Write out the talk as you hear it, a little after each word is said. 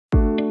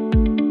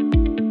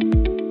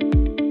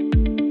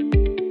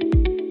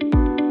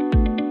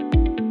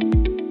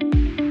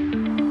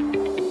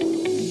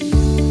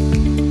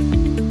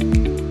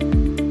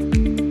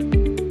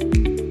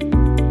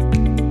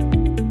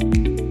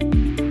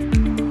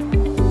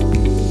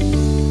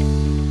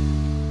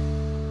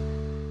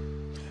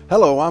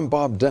Hello, I'm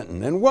Bob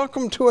Denton, and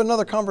welcome to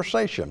another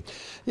conversation.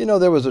 You know,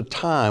 there was a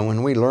time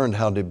when we learned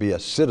how to be a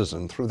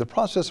citizen through the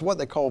process of what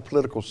they call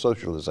political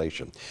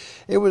socialization.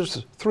 It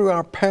was through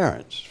our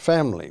parents,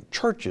 family,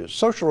 churches,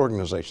 social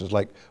organizations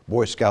like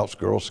Boy Scouts,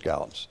 Girl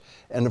Scouts,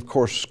 and of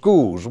course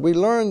schools. We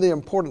learned the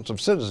importance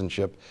of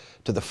citizenship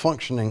to the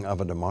functioning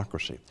of a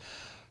democracy.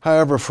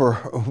 However,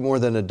 for more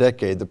than a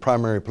decade, the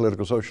primary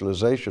political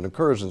socialization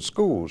occurs in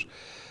schools.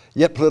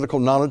 Yet political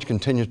knowledge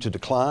continues to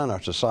decline.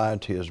 Our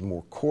society is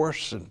more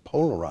coarse and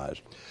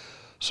polarized.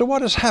 So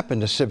what has happened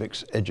to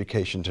civics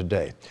education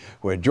today?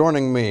 Well,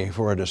 joining me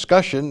for a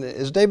discussion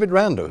is David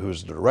Randall,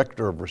 who's the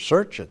Director of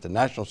Research at the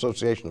National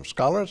Association of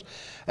Scholars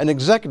and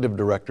Executive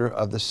Director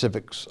of the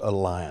Civics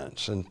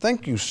Alliance. And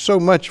thank you so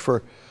much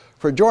for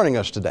joining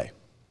us today.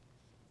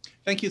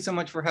 Thank you so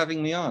much for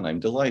having me on.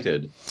 I'm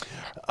delighted.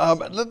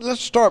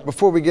 Let's start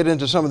before we get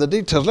into some of the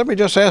details. Let me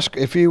just ask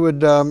if you would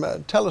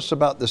tell us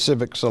about the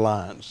Civics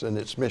Alliance and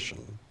its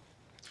mission.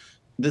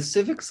 The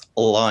Civics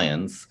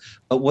Alliance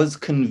was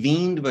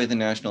convened by the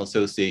National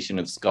Association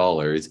of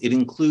Scholars. It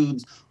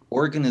includes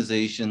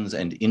organizations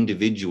and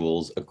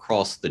individuals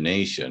across the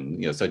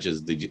nation, such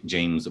as the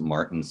James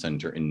Martin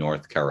Center in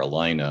North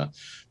Carolina,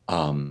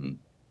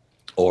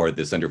 or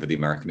the Center for the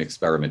American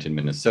Experiment in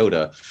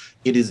Minnesota.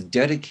 It is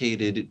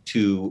dedicated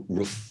to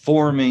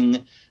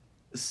reforming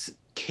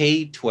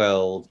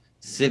K-12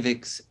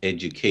 civics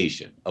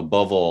education,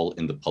 above all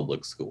in the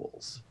public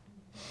schools.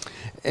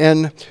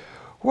 And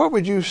what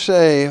would you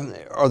say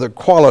are the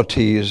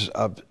qualities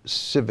of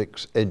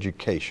civics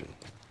education?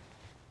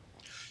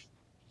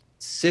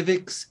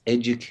 Civics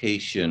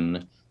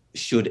education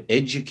should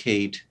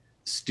educate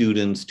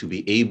students to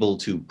be able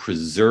to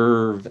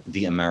preserve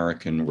the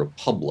American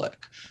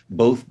Republic,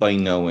 both by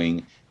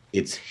knowing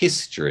its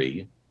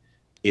history,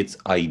 its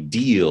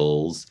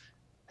ideals,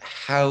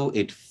 how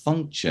it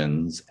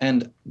functions,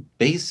 and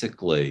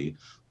basically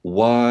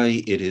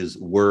why it is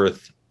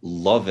worth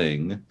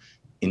loving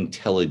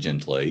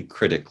intelligently,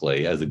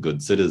 critically, as a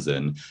good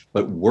citizen,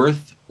 but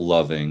worth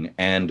loving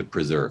and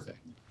preserving.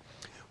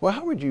 Well,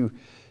 how would you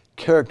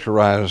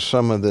characterize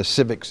some of the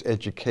civics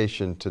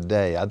education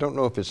today? I don't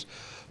know if it's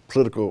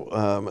political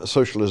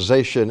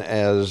socialization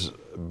as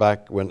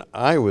back when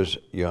I was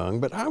young,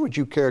 but how would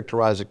you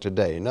characterize it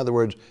today? In other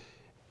words,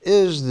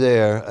 is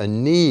there a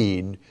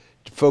need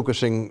to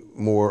focusing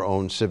more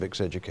on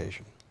civics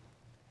education?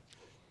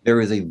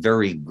 There is a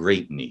very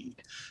great need,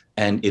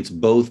 and it's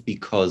both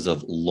because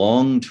of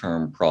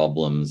long-term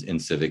problems in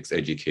civics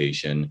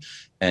education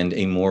and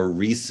a more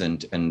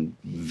recent and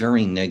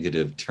very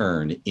negative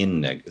turn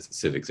in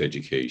civics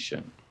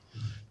education.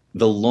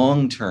 The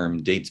long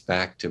term dates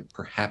back to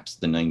perhaps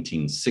the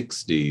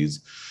 1960s,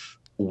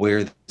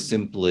 where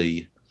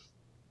simply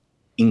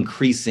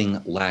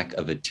increasing lack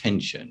of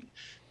attention,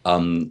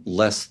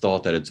 less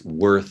thought that it's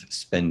worth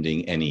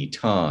spending any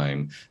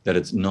time, that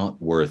it's not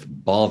worth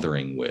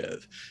bothering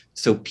with.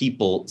 So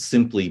people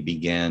simply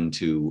began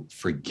to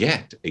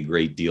forget a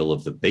great deal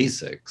of the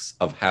basics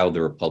of how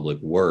the Republic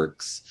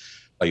works,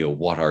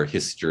 what our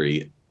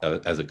history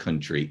as a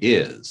country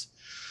is.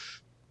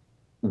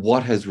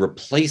 What has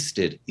replaced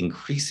it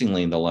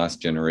increasingly in the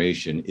last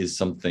generation is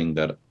something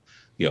that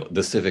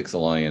the Civics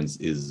Alliance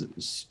is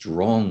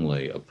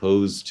strongly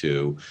opposed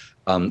to.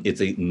 It's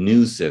a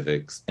new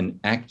civics, an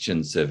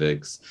action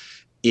civics.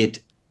 It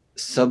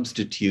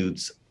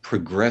substitutes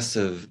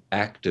progressive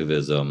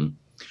activism,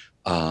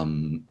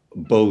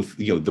 both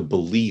the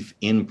belief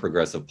in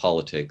progressive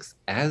politics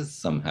as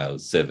somehow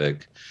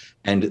civic,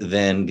 and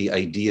then the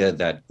idea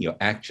that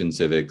action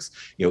civics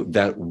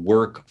that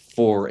work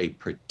for a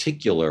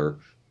particular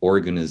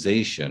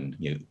organization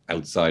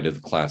outside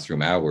of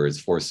classroom hours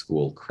for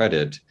school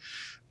credit,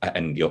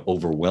 and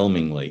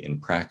overwhelmingly in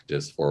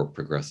practice for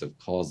progressive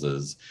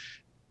causes,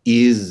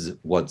 is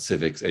what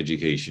civics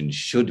education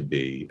should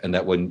be, and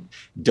that one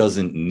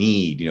doesn't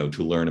need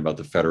to learn about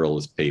the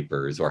Federalist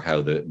Papers or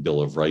how the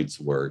Bill of Rights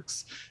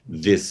works.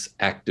 This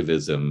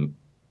activism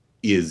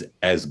is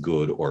as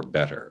good or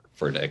better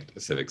for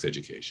civics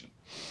education.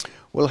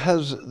 Well,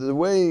 has the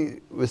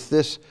way with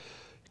this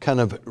kind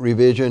of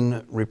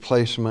revision,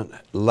 replacement,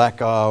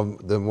 lack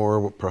of the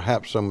more,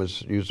 perhaps some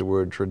would use the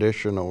word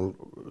traditional,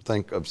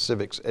 think of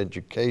civics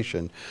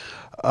education,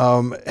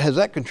 has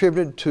that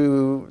contributed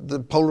to the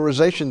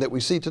polarization that we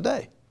see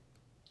today?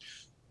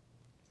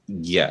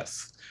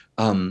 Yes.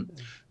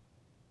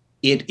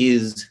 It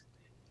is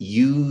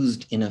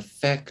used in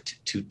effect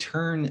to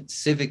turn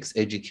civics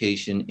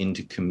education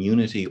into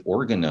community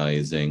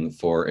organizing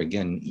for,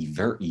 again,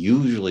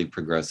 usually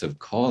progressive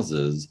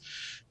causes,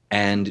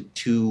 and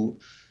to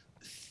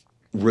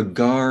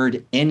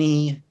regard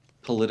any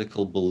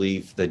political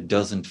belief that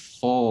doesn't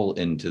fall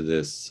into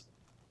this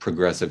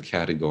progressive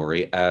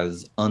category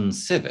as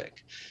uncivic.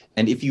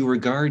 And if you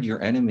regard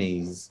your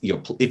enemies,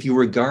 if you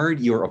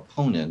regard your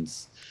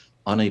opponents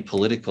on a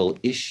political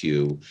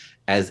issue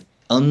as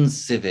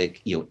uncivic,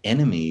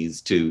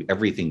 enemies to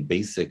everything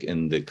basic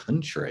in the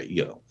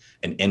country,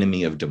 an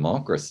enemy of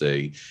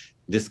democracy,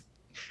 this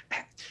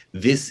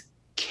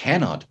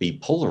cannot be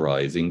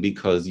polarizing,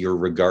 because you're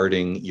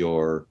regarding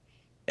your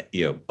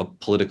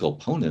political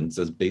opponents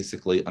as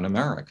basically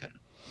un-American.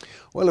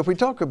 Well, if we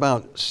talk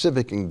about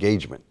civic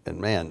engagement, and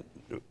man,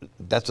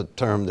 that's a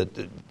term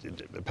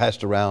that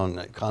passed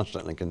around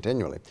constantly,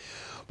 continually.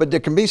 But there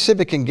can be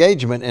civic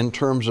engagement in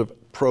terms of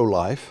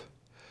pro-life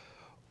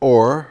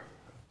or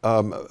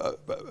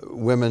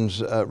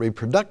women's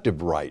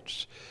reproductive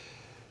rights.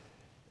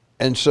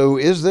 And so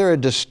is there a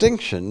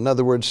distinction? In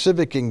other words,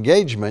 civic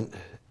engagement,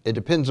 it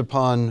depends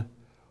upon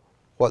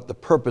what the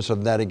purpose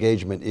of that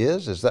engagement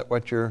is. Is that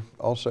what you're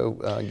also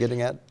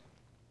getting at?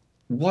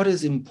 What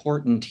is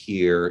important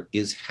here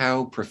is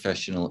how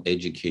professional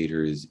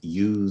educators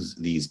use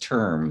these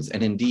terms,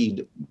 and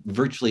indeed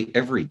virtually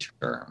every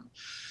term.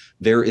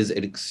 There is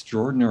an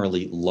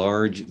extraordinarily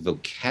large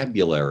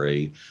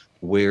vocabulary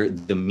where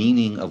the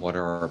meaning of what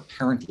are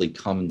apparently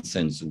common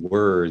sense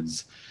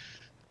words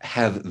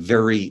have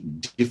very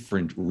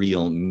different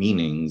real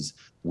meanings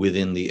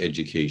within the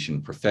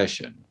education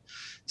profession.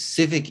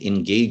 Civic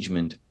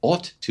engagement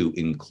ought to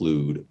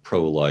include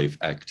pro-life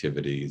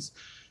activities.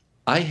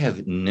 I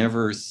have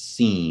never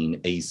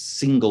seen a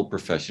single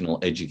professional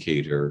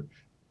educator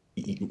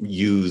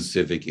use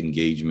civic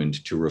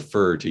engagement to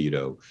refer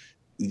to,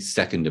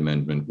 Second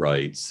Amendment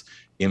rights,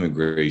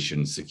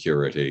 immigration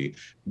security,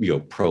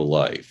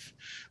 pro-life.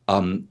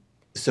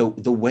 So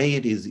the way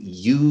it is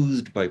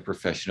used by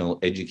professional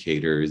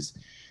educators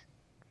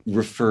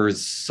refers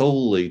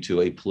solely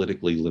to a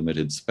politically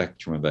limited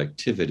spectrum of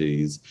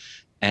activities.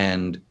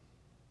 And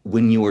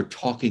when you are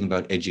talking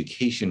about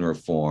education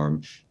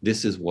reform,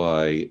 this is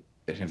why,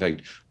 in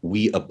fact,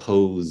 we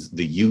oppose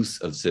the use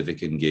of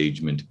civic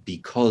engagement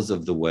because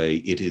of the way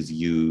it is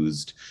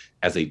used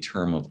as a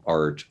term of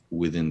art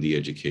within the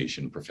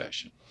education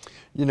profession.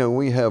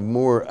 We have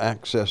more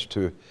access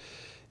to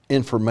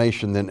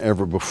information than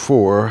ever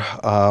before,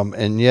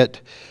 and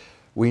yet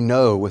we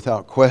know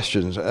without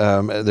questions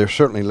there's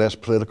certainly less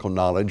political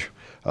knowledge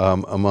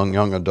among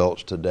young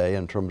adults today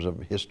in terms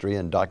of history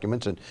and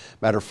documents. And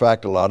matter of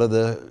fact, a lot of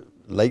the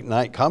late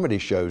night comedy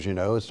shows,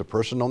 it's the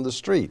person on the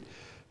street.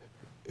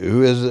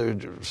 Who is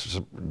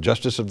the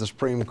Justice of the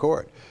Supreme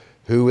Court?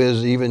 Who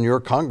is even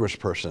your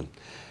congressperson?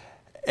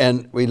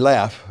 And we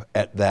laugh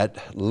at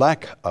that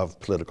lack of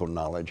political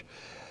knowledge.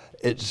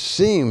 It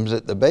seems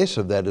at the base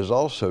of that is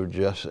also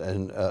just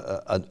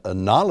a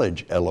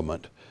knowledge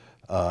element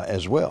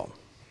as well.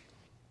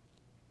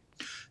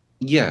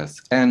 Yes,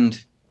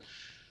 and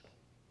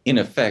in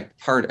effect,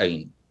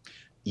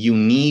 you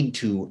need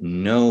to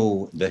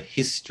know the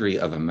history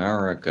of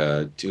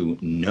America to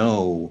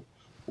know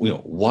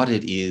what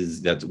it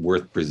is that's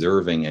worth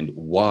preserving and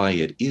why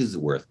it is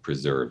worth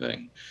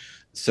preserving.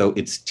 So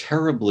it's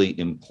terribly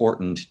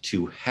important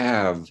to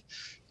have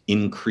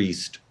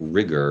increased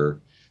rigor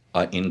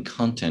in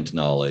content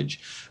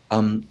knowledge.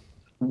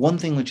 One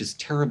thing which is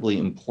terribly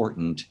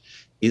important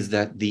is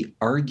that the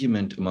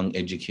argument among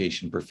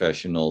education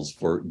professionals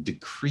for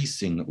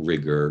decreasing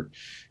rigor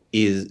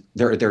is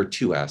there are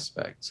two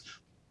aspects.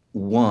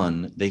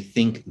 One, they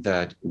think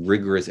that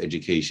rigorous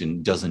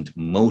education doesn't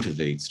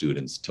motivate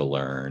students to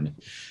learn.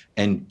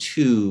 And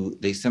two,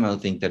 they somehow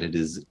think that it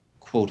is,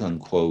 quote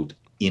unquote,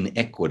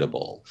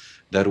 inequitable,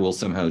 that it will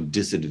somehow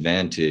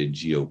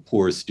disadvantage,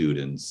 poor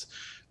students,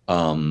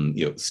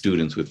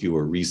 students with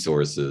fewer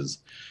resources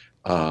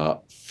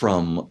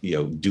from,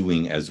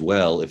 doing as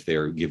well if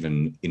they're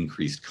given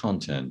increased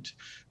content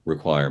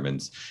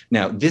requirements.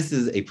 Now, this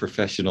is a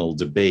professional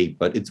debate,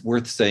 but it's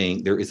worth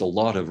saying there is a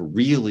lot of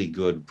really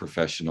good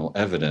professional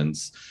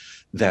evidence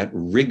that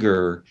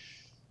rigor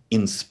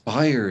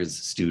inspires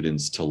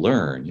students to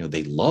learn.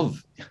 They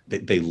love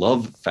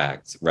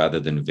facts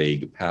rather than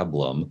vague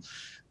pablum.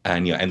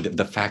 And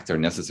the facts are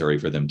necessary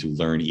for them to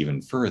learn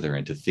even further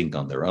and to think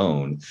on their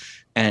own.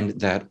 And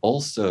that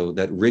also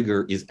that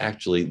rigor is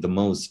actually the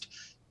most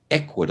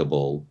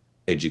equitable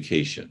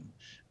education,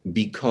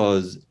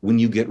 because when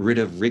you get rid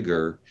of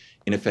rigor,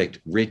 in effect,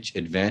 rich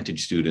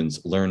advantaged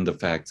students learn the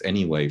facts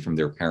anyway from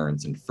their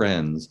parents and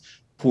friends.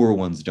 Poor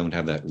ones don't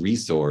have that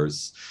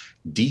resource.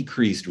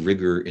 Decreased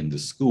rigor in the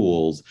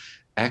schools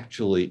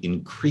actually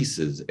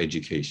increases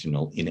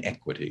educational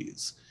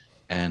inequities.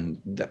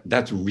 And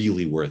that's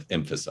really worth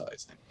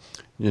emphasizing.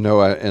 In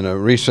a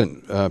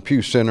recent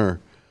Pew Center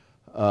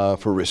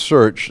for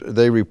Research,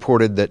 they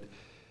reported that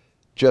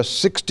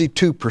just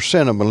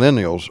 62% of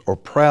millennials are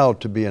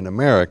proud to be an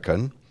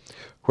American,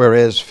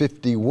 whereas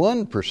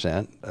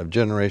 51% of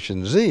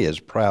Generation Z is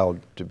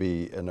proud to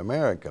be an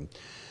American.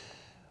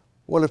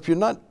 Well, if you're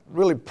not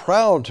really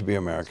proud to be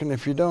American,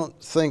 if you don't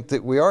think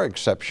that we are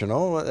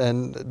exceptional,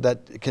 and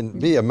that can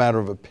be a matter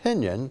of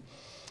opinion,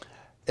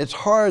 it's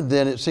hard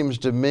then, it seems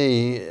to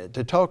me,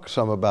 to talk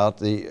some about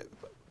the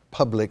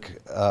public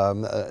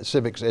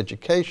civics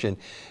education.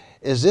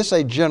 Is this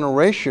a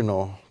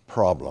generational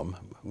problem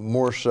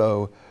more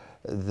so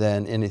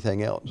than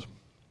anything else?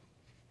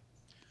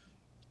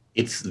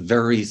 It's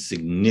very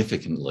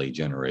significantly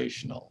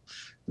generational.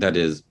 That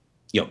is,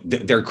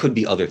 there could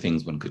be other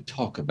things one could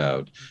talk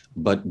about,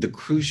 but the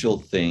crucial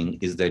thing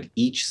is that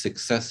each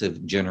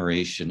successive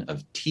generation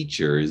of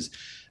teachers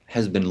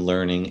has been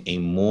learning a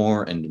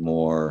more and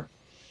more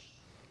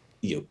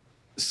you know,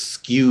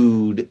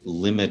 skewed,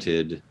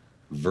 limited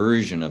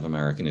version of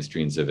American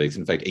history and civics,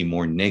 in fact, a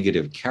more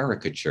negative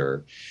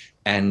caricature.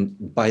 And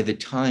by the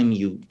time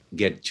you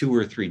get 2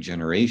 or 3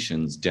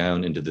 generations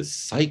down into this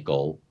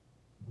cycle,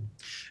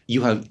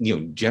 you have,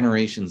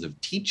 generations of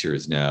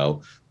teachers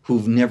now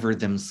who've never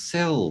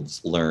themselves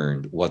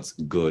learned what's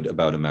good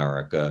about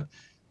America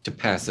to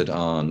pass it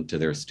on to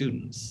their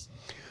students.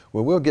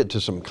 Well, we'll get to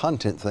some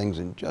content things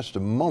in just a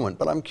moment,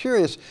 but I'm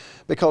curious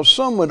because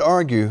some would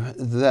argue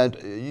that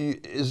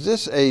is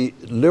this a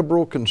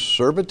liberal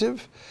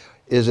conservative?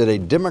 Is it a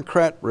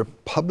Democrat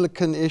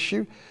Republican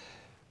issue?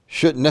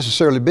 Shouldn't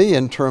necessarily be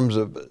in terms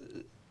of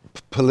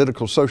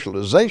political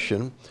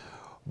socialization,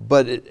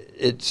 but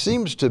it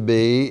seems to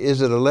be,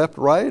 is it a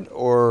left-right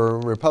or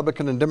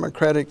Republican and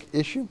Democratic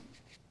issue?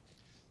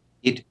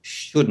 It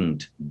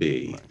shouldn't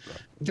be. Right.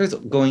 There's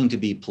going to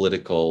be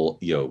political,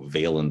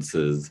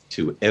 valences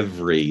to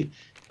every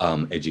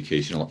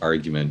educational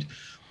argument.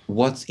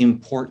 What's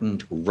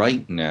important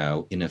right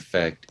now, in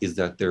effect, is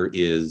that there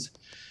is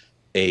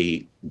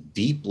a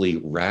deeply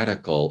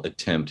radical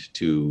attempt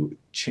to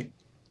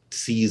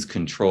seize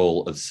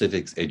control of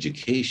civics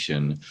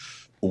education,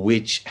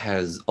 which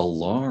has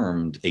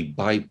alarmed a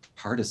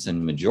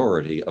bipartisan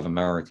majority of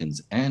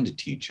Americans and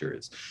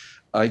teachers.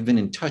 I've been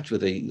in touch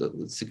with a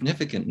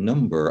significant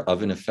number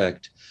of, in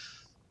effect,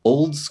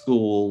 old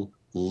school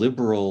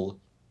liberal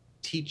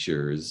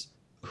teachers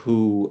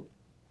who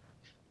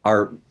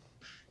are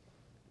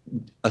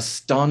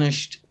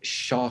astonished,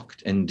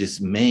 shocked, and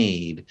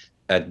dismayed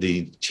at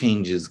the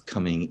changes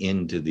coming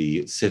into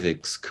the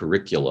civics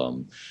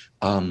curriculum.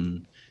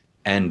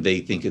 And they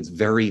think it's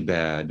very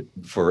bad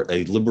for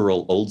a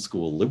liberal, old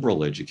school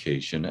liberal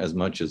education as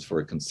much as for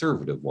a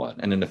conservative one.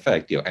 And in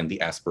effect, and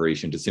the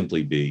aspiration to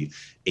simply be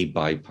a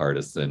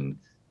bipartisan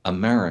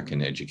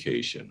American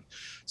education.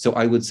 So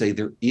I would say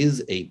there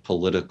is a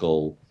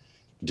political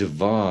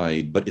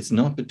divide, but it's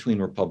not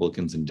between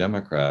Republicans and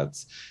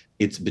Democrats.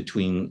 It's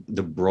between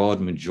the broad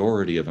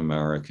majority of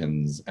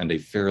Americans and a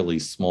fairly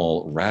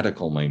small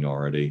radical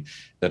minority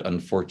that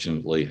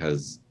unfortunately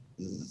has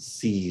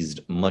seized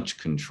much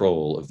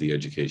control of the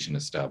education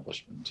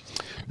establishment.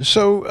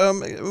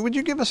 So would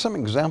you give us some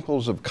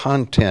examples of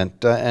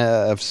content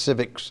of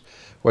civics,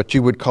 what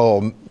you would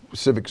call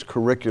civics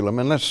curriculum?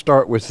 And let's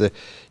start with the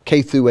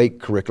K through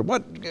 8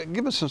 curriculum.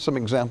 Give us some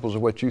examples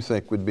of what you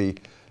think would be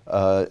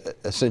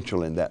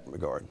essential in that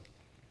regard.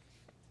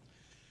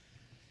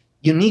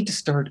 You need to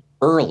start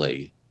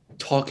early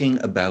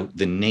talking about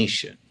the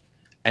nation.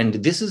 And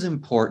this is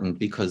important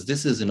because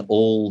this is an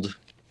old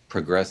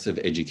progressive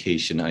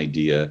education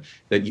idea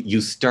that you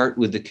start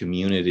with the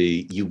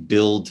community, you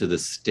build to the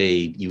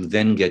state, you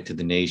then get to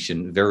the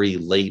nation very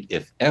late,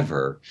 if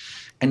ever.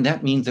 And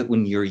that means that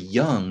when you're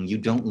young, you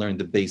don't learn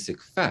the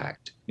basic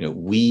fact.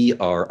 We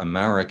are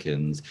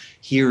Americans.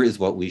 Here is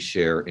what we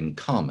share in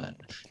common.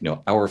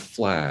 Our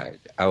flag,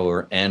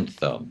 our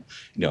anthem,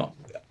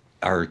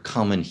 our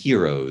common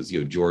heroes,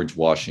 George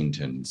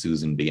Washington,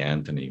 Susan B.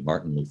 Anthony,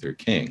 Martin Luther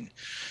King.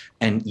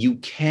 And you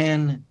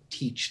can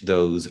teach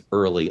those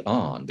early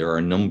on. There are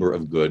a number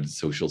of good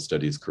social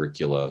studies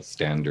curricula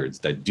standards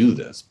that do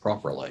this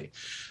properly.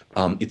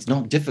 It's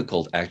not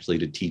difficult actually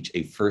to teach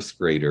a first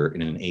grader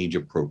in an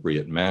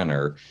age-appropriate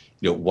manner,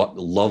 what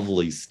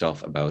lovely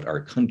stuff about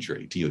our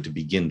country to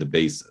begin the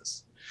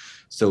basis.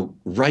 So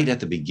right at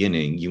the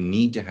beginning, you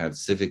need to have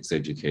civics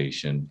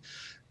education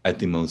at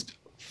the most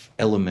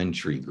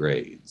elementary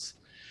grades.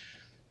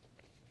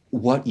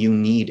 What you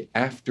need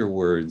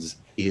afterwards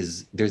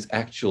is there's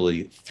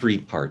actually 3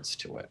 parts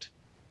to it.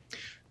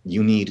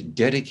 You need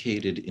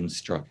dedicated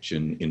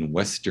instruction in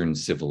Western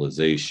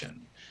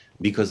civilization,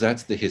 because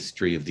that's the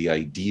history of the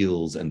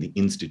ideals and the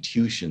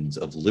institutions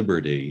of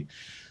liberty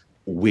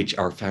which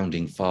our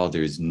founding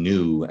fathers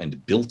knew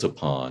and built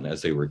upon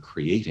as they were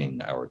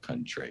creating our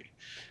country.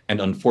 And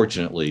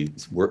unfortunately,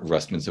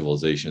 Western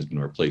civilization has been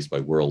replaced by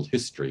world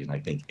history, and I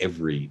think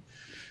every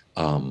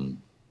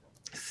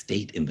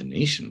state in the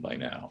nation by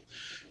now.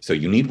 So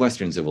you need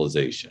Western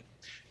civilization.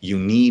 You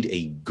need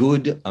a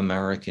good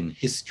American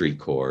history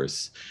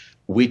course,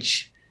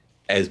 which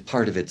as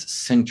part of its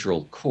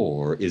central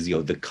core is,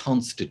 the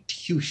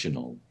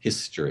constitutional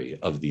history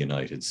of the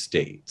United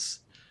States.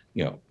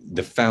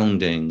 The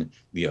founding,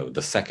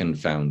 the second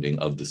founding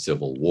of the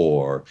Civil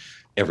War,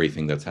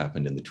 everything that's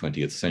happened in the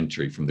 20th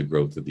century, from the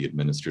growth of the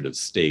administrative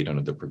state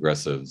under the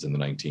progressives in the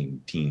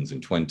 19-teens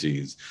and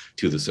 20s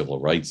to the Civil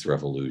Rights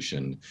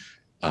Revolution.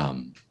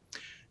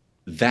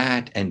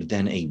 That, and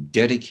then a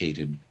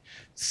dedicated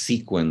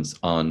sequence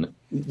on,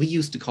 we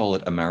used to call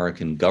it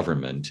American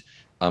government,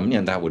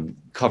 and that would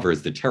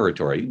covers the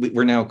territory.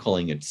 We're now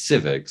calling it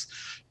civics,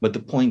 but the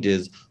point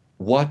is,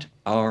 what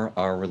are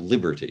our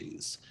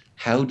liberties?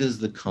 How does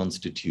the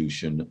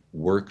Constitution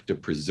work to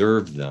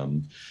preserve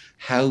them?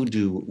 How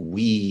do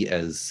we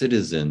as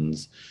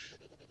citizens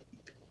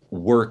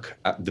work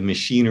the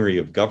machinery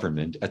of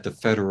government at the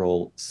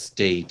federal,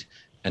 state,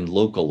 and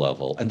local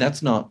level? And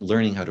that's not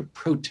learning how to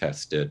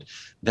protest it,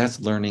 that's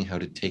learning how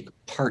to take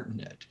part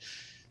in it.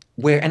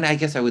 and I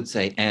guess I would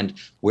say, and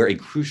where a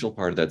crucial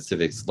part of that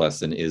civics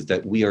lesson is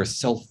that we are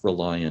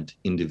self-reliant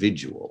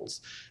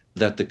individuals,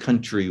 that the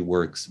country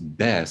works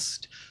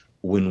best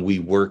when we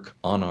work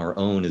on our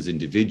own as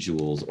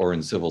individuals or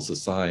in civil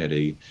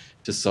society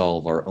to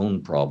solve our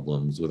own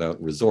problems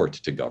without resort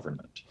to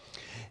government.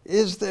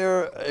 Is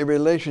there a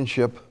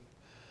relationship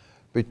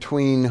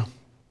between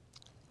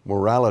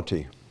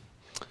morality,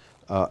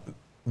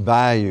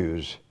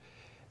 values,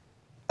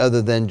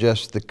 other than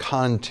just the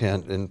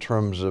content in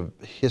terms of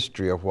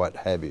history or what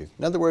have you?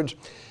 In other words,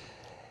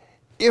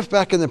 if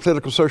back in the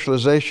political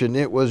socialization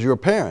it was your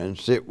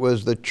parents, it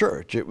was the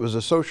church, it was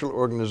the social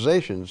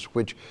organizations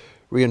which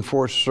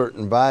reinforced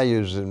certain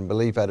values and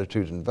belief,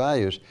 attitudes, and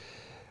values,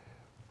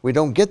 we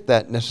don't get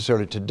that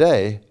necessarily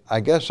today. I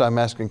guess I'm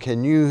asking,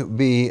 can you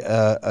be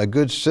a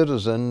good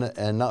citizen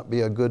and not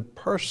be a good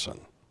person?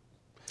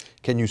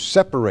 Can you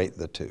separate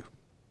the two?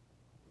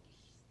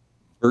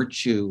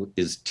 Virtue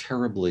is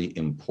terribly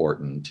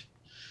important.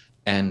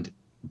 And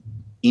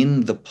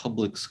in the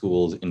public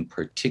schools in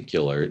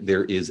particular,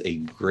 there is a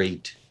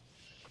great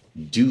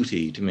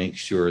duty to make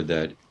sure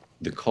that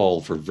the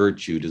call for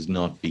virtue does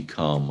not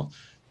become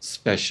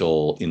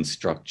special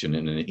instruction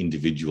in an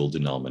individual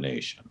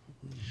denomination.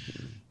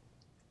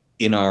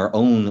 In our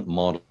own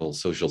model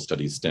social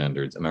studies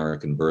standards,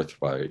 American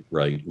Birthright,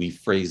 we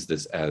phrase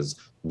this as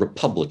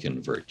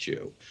Republican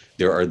virtue.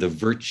 There are the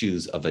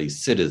virtues of a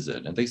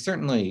citizen, and they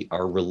certainly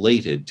are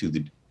related to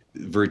the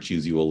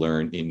virtues you will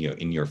learn in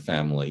your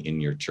family, in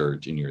your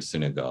church, in your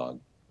synagogue.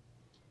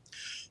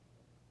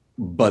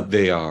 But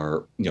they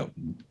are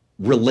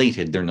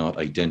related, they're not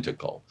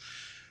identical.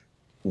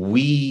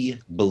 We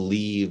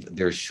believe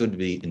there should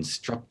be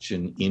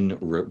instruction in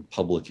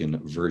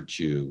Republican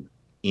virtue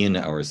in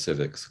our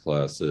civics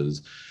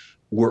classes.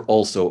 We're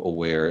also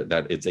aware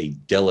that it's a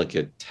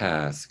delicate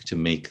task to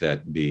make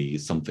that be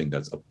something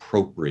that's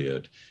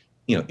appropriate,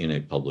 in a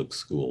public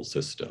school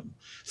system.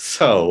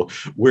 So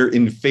we're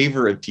in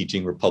favor of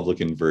teaching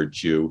Republican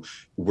virtue.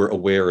 We're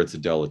aware it's a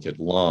delicate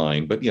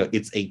line, but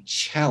it's a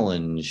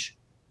challenge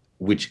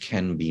which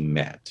can be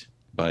met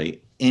by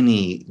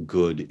any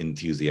good,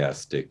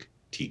 enthusiastic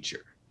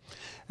teacher.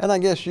 And I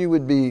guess you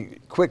would be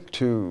quick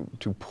to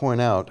point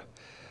out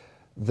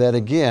that,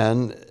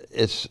 again,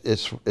 it's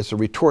a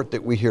retort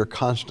that we hear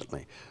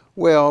constantly.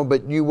 Well,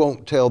 but you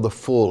won't tell the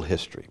full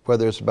history,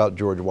 whether it's about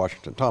George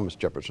Washington, Thomas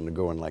Jefferson, and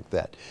going like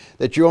that.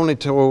 That you only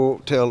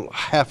tell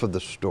half of the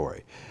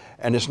story,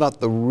 and it's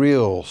not the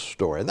real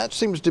story. And that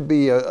seems to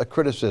be a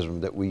criticism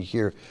that we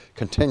hear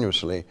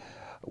continuously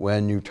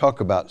when you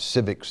talk about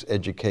civics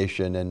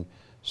education, and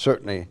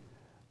certainly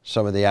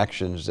some of the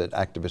actions that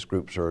activist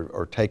groups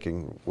are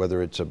taking,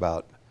 whether it's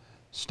about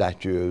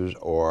statues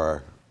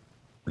or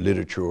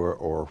literature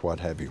or what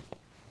have you.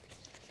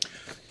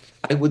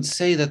 I would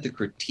say that the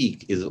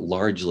critique is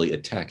largely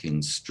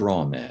attacking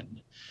straw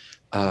men.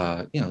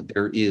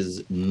 There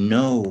is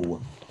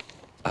no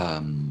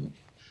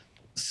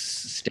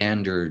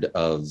standard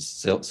of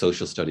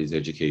social studies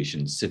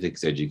education,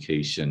 civics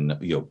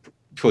education,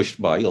 pushed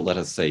by, let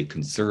us say,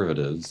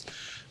 conservatives,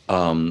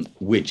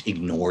 which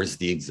ignores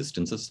the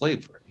existence of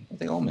slavery.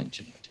 They all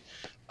mention it.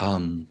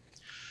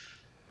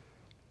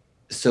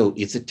 So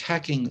it's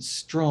attacking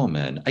straw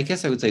men. I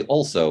guess I would say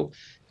also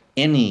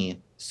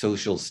any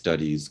social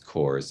studies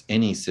course,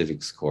 any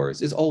civics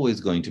course is always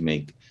going to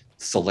make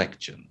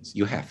selections.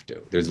 You have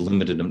to. There's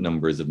limited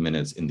numbers of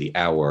minutes in the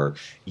hour.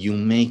 You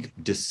make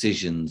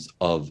decisions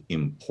of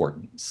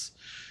importance.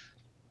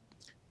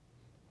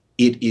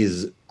 It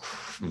is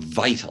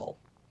vital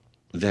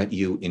that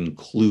you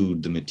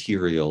include the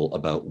material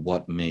about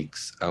what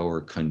makes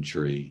our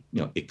country,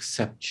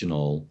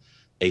 exceptional,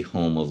 a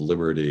home of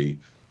liberty,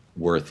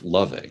 worth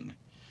loving.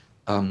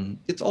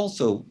 It's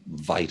also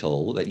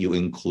vital that you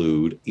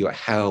include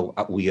how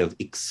we have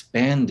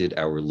expanded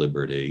our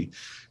liberty,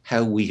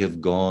 how we have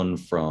gone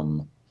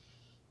from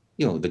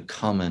the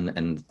common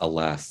and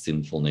alas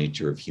sinful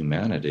nature of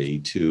humanity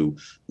to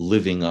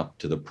living up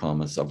to the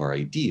promise of our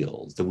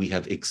ideals, that we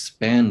have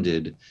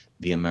expanded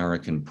the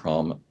American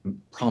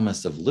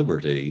promise of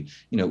liberty,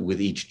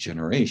 with each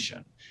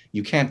generation.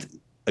 You can't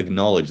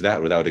acknowledge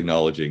that without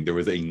acknowledging there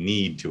was a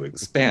need to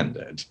expand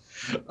it.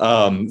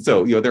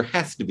 So there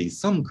has to be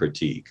some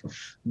critique,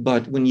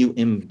 but when you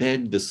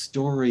embed the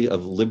story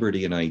of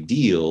liberty and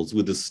ideals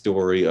with the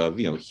story of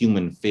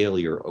human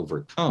failure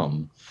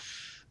overcome,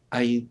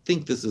 I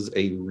think this is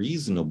a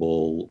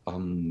reasonable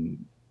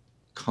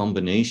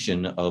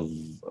combination of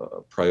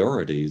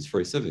priorities for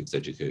a civics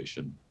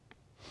education.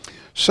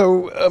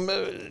 So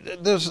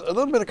there's a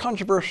little bit of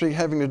controversy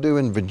having to do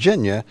in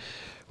Virginia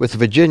with the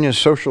Virginia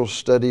Social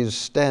Studies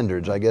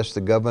Standards. I guess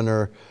the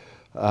governor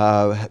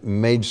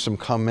made some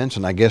comments,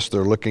 and I guess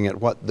they're looking at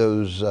what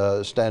those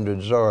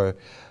standards are.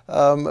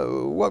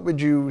 What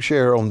would you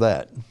share on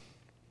that?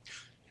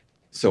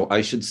 So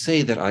I should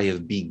say that I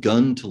have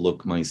begun to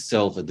look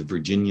myself at the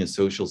Virginia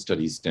Social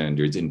Studies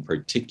Standards in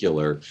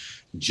particular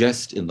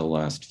just in the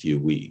last few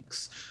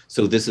weeks.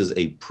 So this is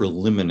a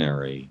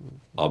preliminary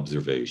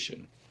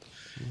observation.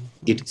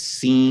 It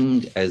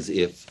seemed as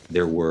if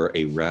there were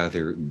a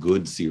rather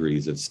good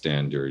series of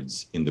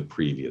standards in the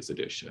previous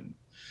edition.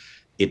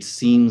 It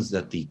seems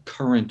that the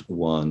current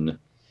one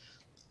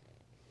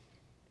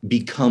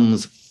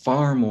becomes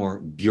far more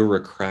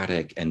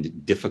bureaucratic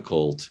and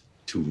difficult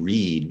to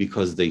read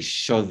because they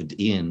shoved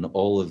in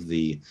all of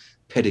the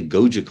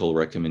pedagogical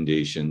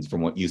recommendations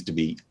from what used to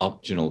be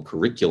optional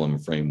curriculum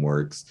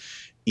frameworks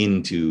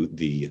into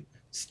the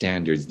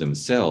standards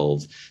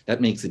themselves.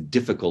 That makes it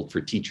difficult for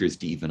teachers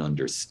to even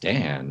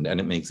understand, and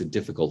it makes it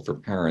difficult for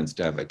parents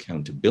to have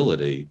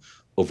accountability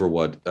over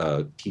what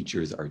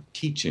teachers are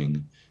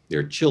teaching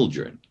their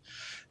children.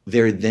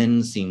 There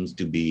then seems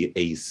to be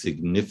a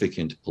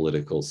significant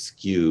political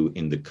skew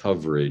in the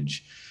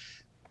coverage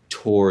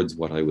towards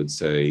what I would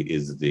say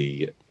is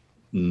the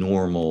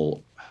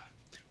normal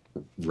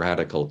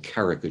radical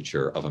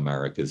caricature of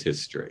America's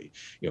history.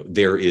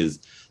 There is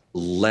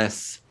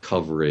less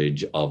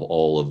coverage of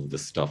all of the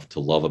stuff to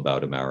love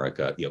about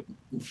America,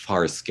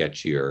 far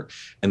sketchier,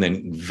 and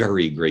then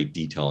very great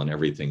detail on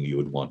everything you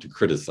would want to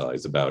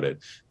criticize about it,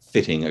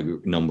 fitting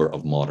a number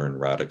of modern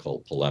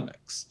radical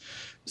polemics.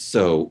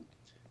 So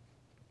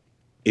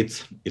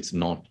it's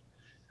not,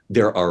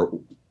 there are,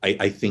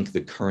 I think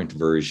the current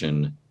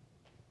version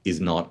is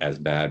not as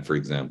bad, for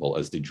example,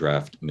 as the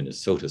draft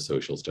Minnesota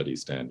social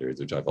studies standards,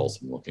 which I've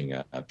also been looking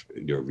at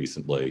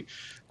recently,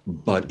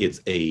 but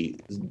it's a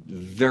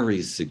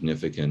very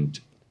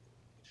significant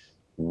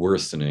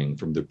worsening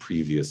from the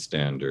previous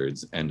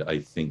standards. And I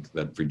think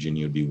that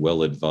Virginia would be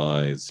well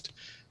advised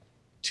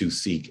to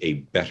seek a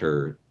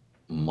better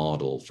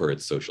model for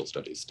its social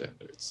studies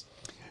standards.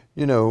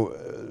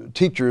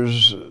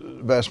 Teachers,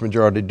 vast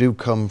majority, do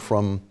come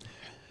from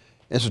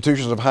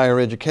institutions of higher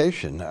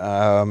education,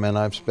 and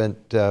I've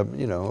spent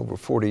over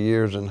 40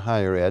 years in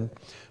higher ed,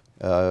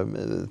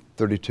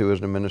 32 as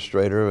an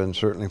administrator and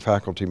certainly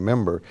faculty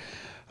member.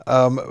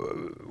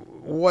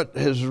 What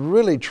has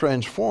really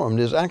transformed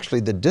is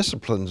actually the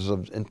disciplines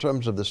in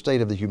terms of the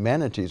state of the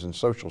humanities and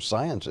social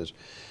sciences.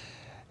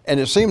 And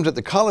it seems that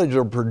the colleges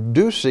are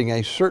producing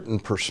a certain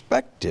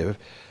perspective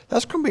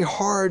that's going to be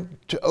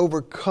hard to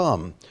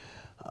overcome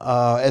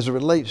as it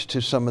relates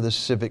to some of the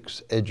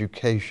civics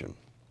education.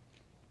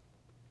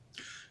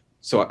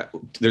 So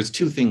there's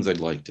two things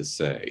I'd like to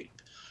say.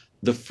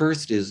 The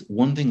first is,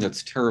 one thing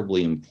that's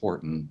terribly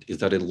important is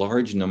that a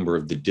large number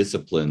of the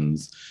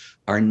disciplines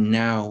are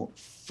now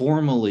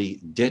formally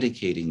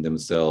dedicating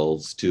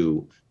themselves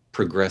to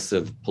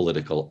progressive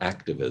political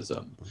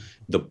activism.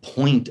 The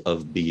point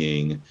of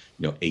being,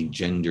 a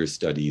gender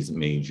studies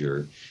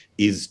major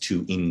is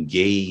to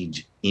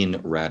engage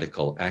in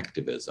radical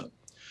activism.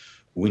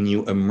 When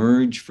you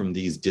emerge from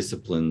these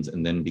disciplines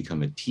and then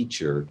become a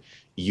teacher,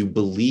 you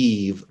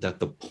believe that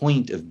the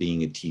point of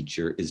being a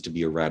teacher is to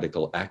be a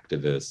radical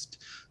activist,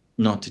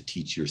 not to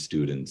teach your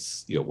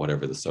students,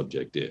 whatever the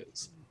subject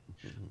is.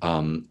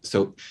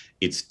 So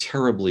it's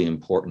terribly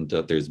important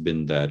that there's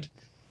been that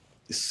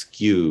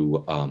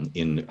skew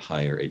in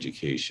higher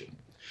education.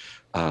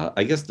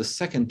 I guess the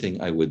second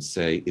thing I would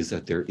say is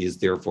that there is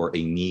therefore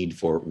a need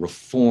for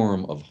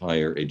reform of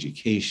higher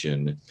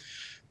education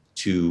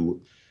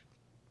to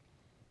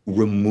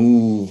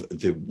remove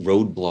the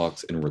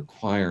roadblocks and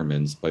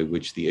requirements by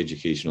which the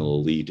educational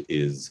elite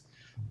is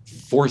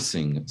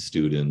forcing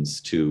students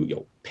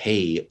to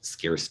pay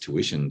scarce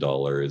tuition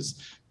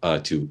dollars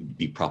to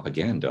be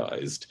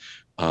propagandized.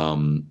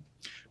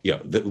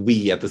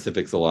 We at the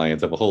Civics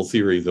Alliance have a whole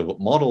series of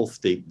model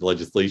state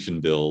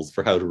legislation bills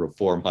for how to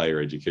reform higher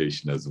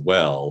education as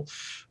well.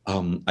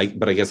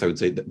 But I guess I would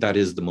say that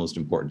is the most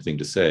important thing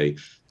to say.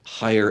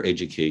 Higher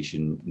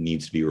education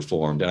needs to be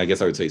reformed. And I guess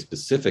I would say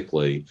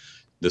specifically,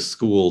 the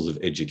schools of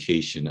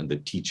education and the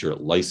teacher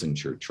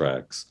licensure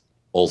tracks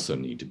also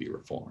need to be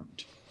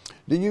reformed.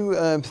 Do you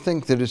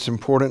think that it's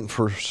important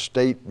for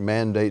state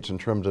mandates in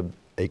terms of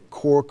a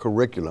core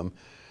curriculum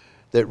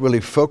that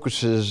really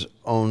focuses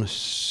on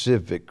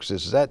civics?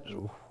 Is that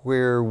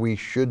where we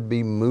should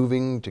be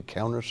moving to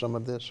counter some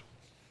of this?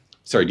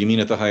 Sorry, do you mean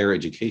at the higher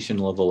education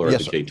level or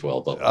Yes, at the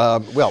K-12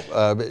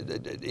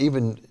 level?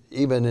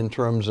 Even in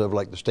terms of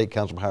like the State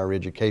Council of Higher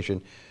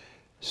Education,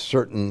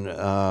 certain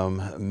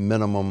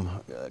minimum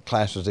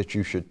classes that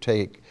you should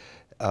take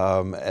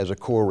as a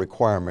core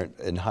requirement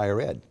in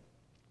higher ed.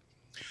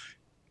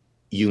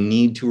 You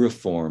need to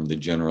reform the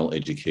general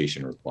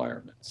education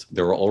requirements.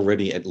 There are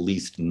already at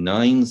least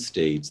 9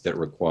 states that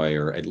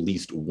require at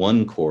least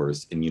one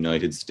course in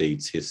United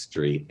States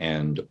history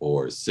and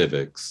or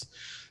civics.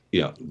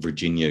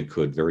 Virginia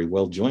could very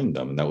well join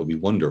them, and that would be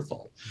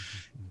wonderful.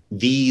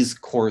 These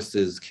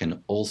courses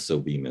can also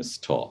be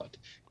mistaught.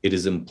 It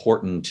is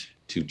important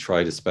to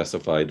try to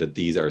specify that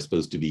these are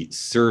supposed to be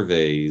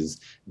surveys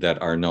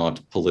that are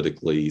not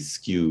politically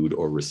skewed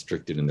or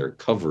restricted in their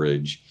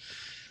coverage.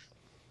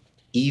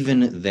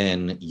 Even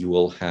then, you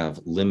will have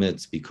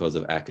limits because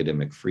of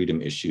academic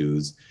freedom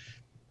issues.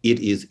 It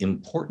is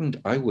important,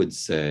 I would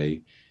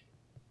say,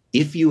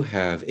 if you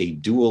have a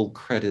dual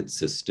credit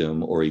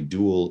system or a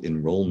dual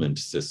enrollment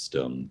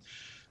system,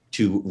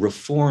 to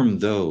reform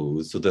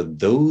those so that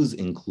those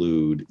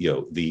include,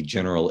 the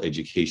general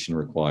education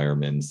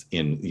requirements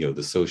in,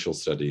 the social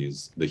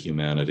studies, the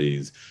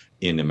humanities,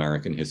 in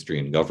American history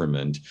and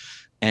government.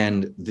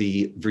 And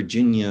the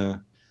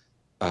Virginia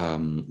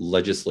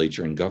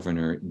legislature and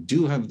governor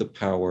do have the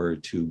power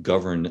to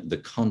govern the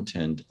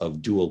content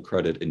of dual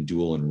credit and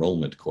dual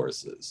enrollment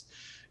courses.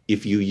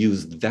 If you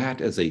use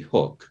that as a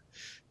hook,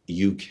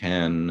 you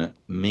can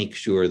make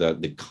sure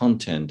that the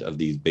content of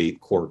these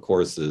core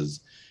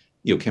courses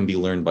can be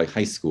learned by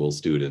high school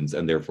students,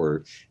 and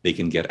therefore they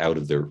can get out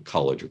of their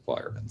college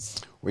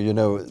requirements.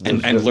 Well,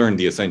 and learn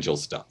the essential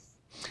stuff.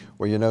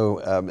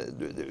 Well,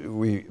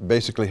 we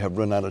basically have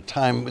run out of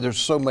time. There's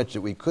so much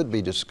that we could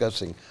be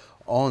discussing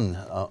on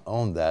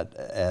that,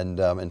 and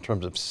in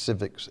terms of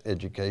civics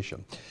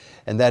education.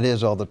 And that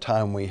is all the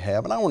time we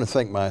have. And I want to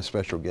thank my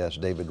special guest,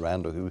 David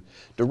Randall, who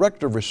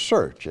Director of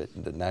Research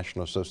at the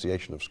National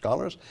Association of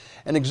Scholars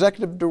and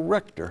Executive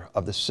Director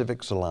of the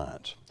Civics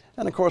Alliance.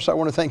 And of course, I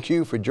want to thank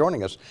you for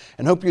joining us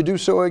and hope you do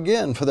so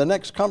again for the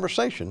next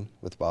conversation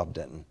with Bob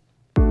Denton.